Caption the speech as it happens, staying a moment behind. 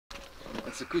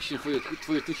That's a cushion for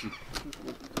your tissue.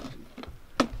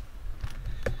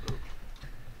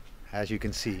 As you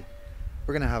can see,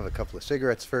 we're going to have a couple of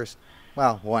cigarettes first.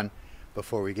 Well, one,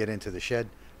 before we get into the shed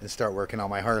and start working on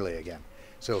my Harley again.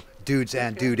 So, dudes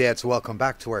and dudettes, welcome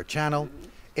back to our channel.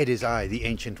 It is I, the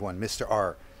Ancient One, Mr.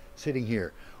 R, sitting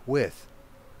here with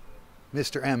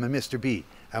Mr. M and Mr. B.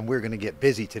 And we're going to get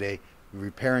busy today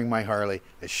repairing my Harley.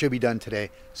 It should be done today.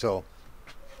 So,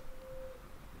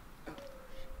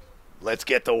 let's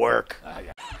get to work. All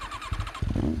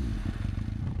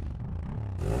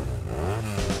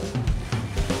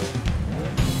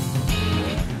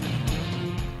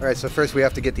right, so first we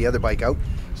have to get the other bike out.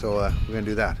 So we're gonna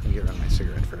do that. I'm gonna get rid of my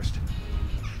cigarette first.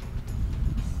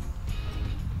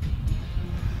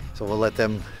 So we'll let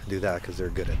them do that because they're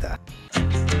good at that.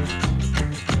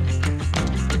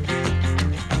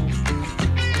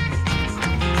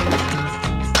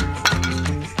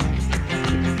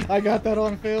 I got that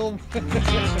on film.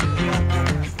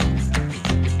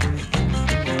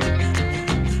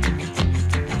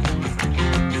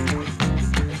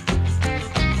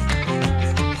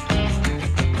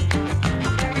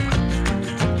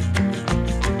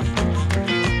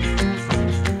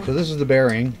 So this is the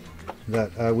bearing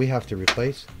that we have to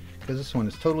replace because this one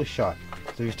is totally shot.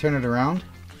 So you turn it around,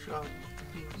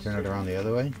 turn it around the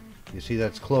other way. You see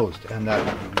that's closed, and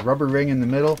that rubber ring in the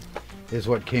middle is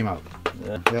what came out.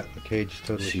 Yeah, the cage is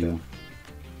totally shot.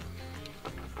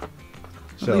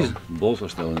 So these bolts are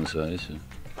still inside. So.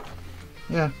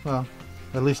 Yeah, well,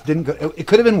 at least didn't go. It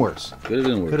could have been worse. Could have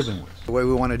been worse. Could have been worse. The way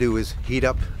we want to do is heat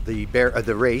up the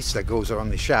race that goes on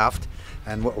the shaft.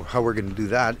 And how we're going to do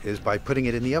that is by putting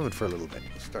it in the oven for a little bit.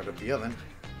 Start up the oven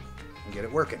and get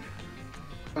it working.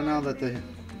 So now that the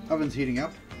oven's heating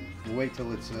up, we'll wait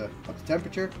till it's up to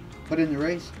temperature, put in the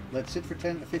race, let it sit for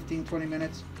 10 to 15, 20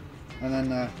 minutes, and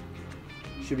then it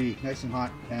should be nice and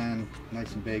hot and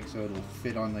nice and big so it'll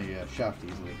fit on the shaft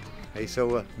easily. Hey,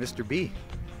 so Mr. B,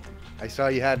 I saw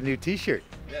you had a new t-shirt.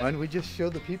 Yeah. Why don't we just show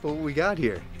the people what we got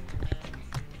here?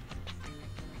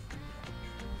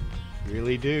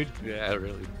 Really, dude? Yeah,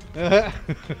 really. I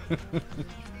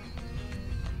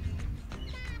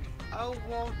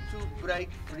want to break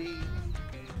free.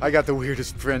 I got the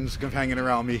weirdest friends hanging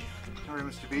around me. All right,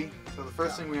 Mr. B. So the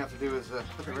first thing we have to do is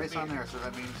put the race on there. So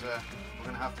that means we're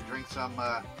going to have to drink some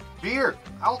beer,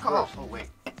 alcohol. Oh, wait.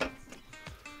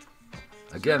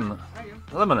 Again,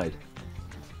 lemonade.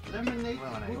 Lemonade?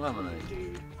 Lemonade.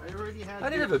 Dude, I already had. I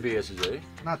did have a beer today.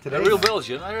 Not today. A real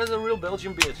Belgian. I had a real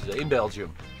Belgian beer today in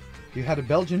Belgium. You had a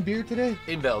Belgian beer today?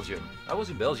 In Belgium. I was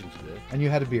in Belgium today. And you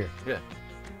had a beer? Yeah.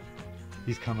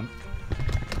 He's coming.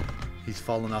 He's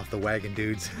falling off the wagon,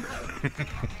 dudes.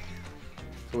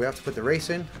 So we have to put the race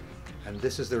in, and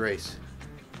this is the race.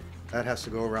 That has to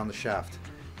go around the shaft.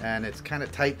 And it's kind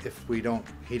of tight if we don't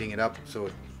heating it up so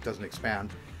it doesn't expand.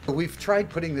 We've tried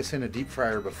putting this in a deep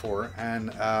fryer before,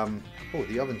 and oh,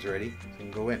 the oven's ready, so it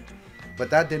can go in. But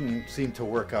that didn't seem to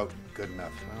work out good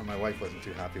enough. Well, my wife wasn't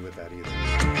too happy with that either.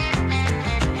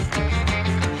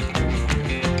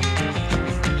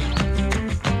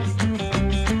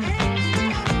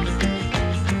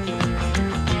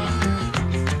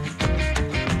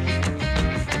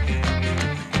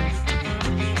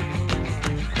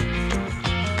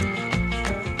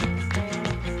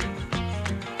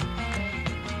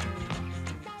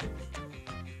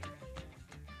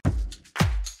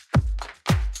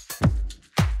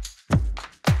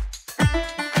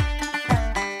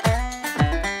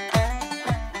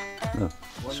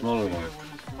 Smaller one.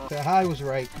 I was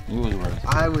right. You was right.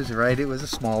 I was right. It was a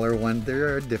smaller one.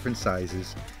 There are different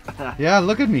sizes. Yeah,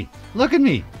 look at me. Look at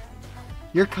me.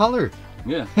 Your color.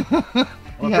 Yeah. Yeah,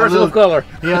 personal color.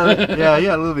 Yeah, a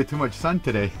little bit too much sun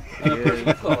today.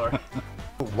 Yeah, color.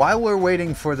 While we're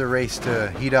waiting for the race to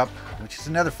heat up, which is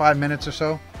another 5 minutes or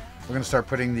so, we're going to start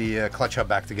putting the clutch hub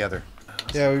back together.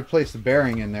 Yeah, we replaced the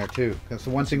bearing in there too. That's the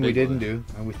one thing we didn't do,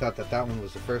 and we thought that one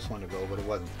was the first one to go, but it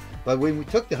wasn't. But when we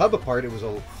took the hub apart, it was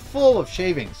full of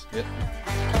shavings. Yep.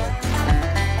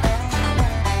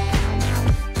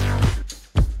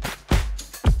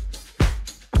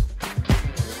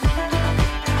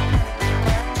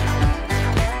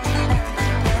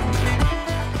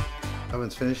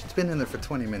 Oven's finished. It's been in there for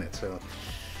 20 minutes, so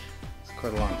it's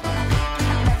quite a long time.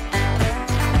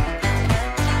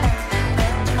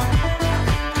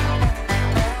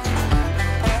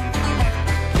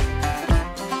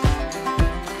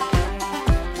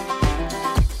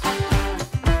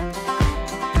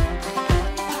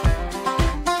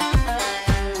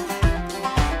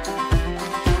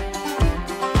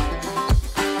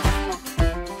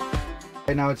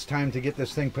 Now it's time to get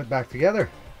this thing put back together.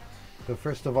 So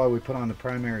first of all, we put on the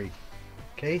primary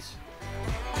case.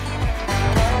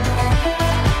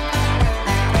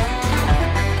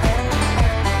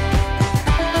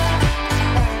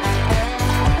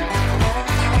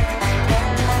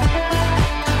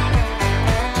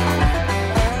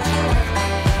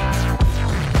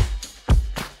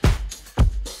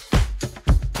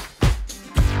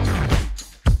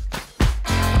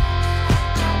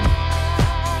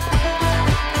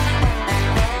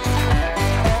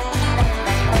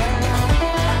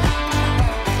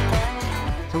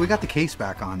 We got the case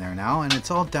back on there now, and it's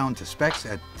all down to specs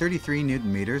at 33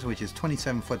 Newton meters, which is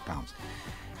 27 foot-pounds.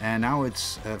 And now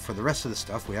it's for the rest of the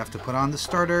stuff, we have to put on the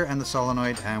starter and the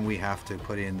solenoid, and we have to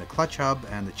put in the clutch hub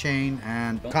and the chain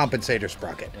and compensator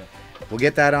sprocket. We'll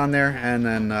get that on there, and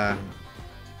then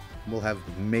we'll have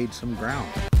made some ground.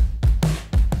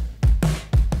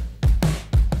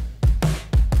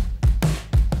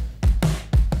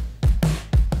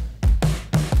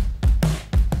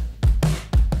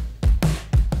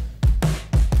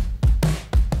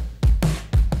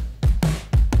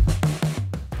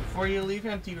 Before you leave,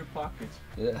 empty your pockets.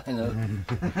 Yeah, I know.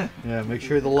 Yeah, make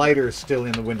sure the lighter is still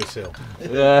in the windowsill.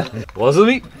 Yeah, wasn't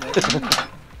me?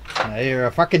 You're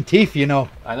a fucking thief, you know.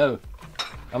 I know.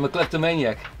 I'm a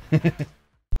kleptomaniac.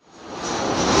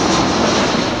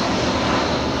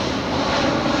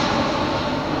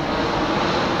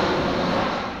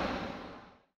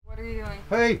 What are you doing?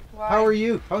 Hey, Why? how are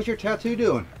you? How's your tattoo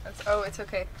doing? Oh, it's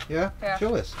okay. Yeah? Yeah.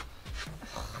 Show us.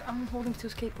 I'm holding two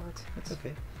skateboards. That's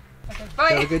okay. Okay, Have bye.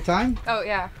 a good time? Oh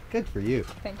yeah, Good for you.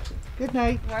 thank you. Good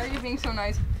night. Why are you being so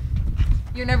nice?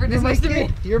 You're never You're this my nice to me.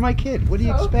 kid. You're my kid. What do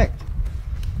you So? expect?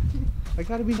 I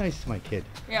gotta be nice to my kid.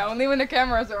 Yeah, only when the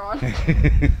cameras are on.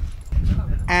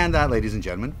 And that, ladies and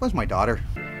gentlemen, was my daughter.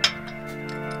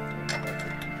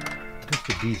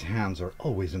 Mr. B's hands are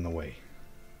always in the way.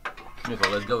 If I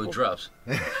let go, it drops.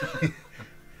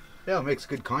 Yeah, it makes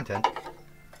good content.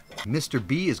 Mr.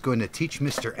 B is going to teach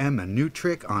Mr. M a new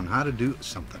trick on how to do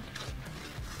something.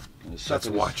 Let's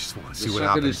watch, see what The socket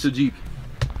happens. is too deep.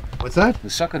 What's that? The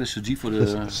socket is too deep for The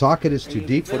the... socket is too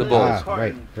deep for the balls. Ah,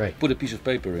 right, right. Put a piece of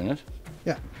paper in it.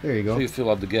 Yeah, there you So go. you fill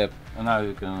up the gap. And now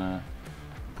you can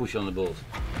push on the balls.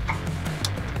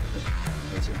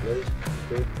 That's in place.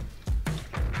 Okay.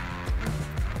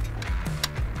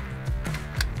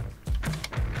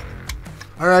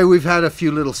 All right, we've had a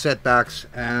few little setbacks,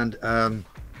 and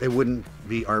they wouldn't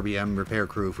be RBM Repair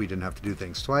Crew if we didn't have to do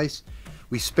things twice.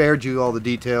 We spared you all the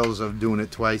details of doing it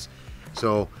twice.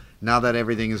 So now that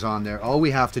everything is on there, all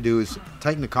we have to do is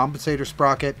tighten the compensator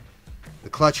sprocket, the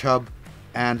clutch hub,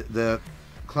 and the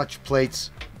clutch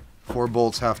plates. 4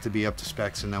 bolts have to be up to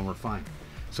specs, and then we're fine.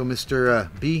 So Mr.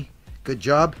 B, good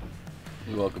job.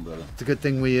 You're welcome, brother. It's a good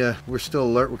thing we're still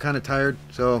alert. We're kind of tired,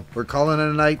 so we're calling it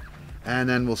a night, and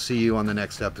then we'll see you on the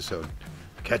next episode.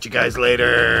 Catch you guys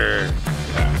later.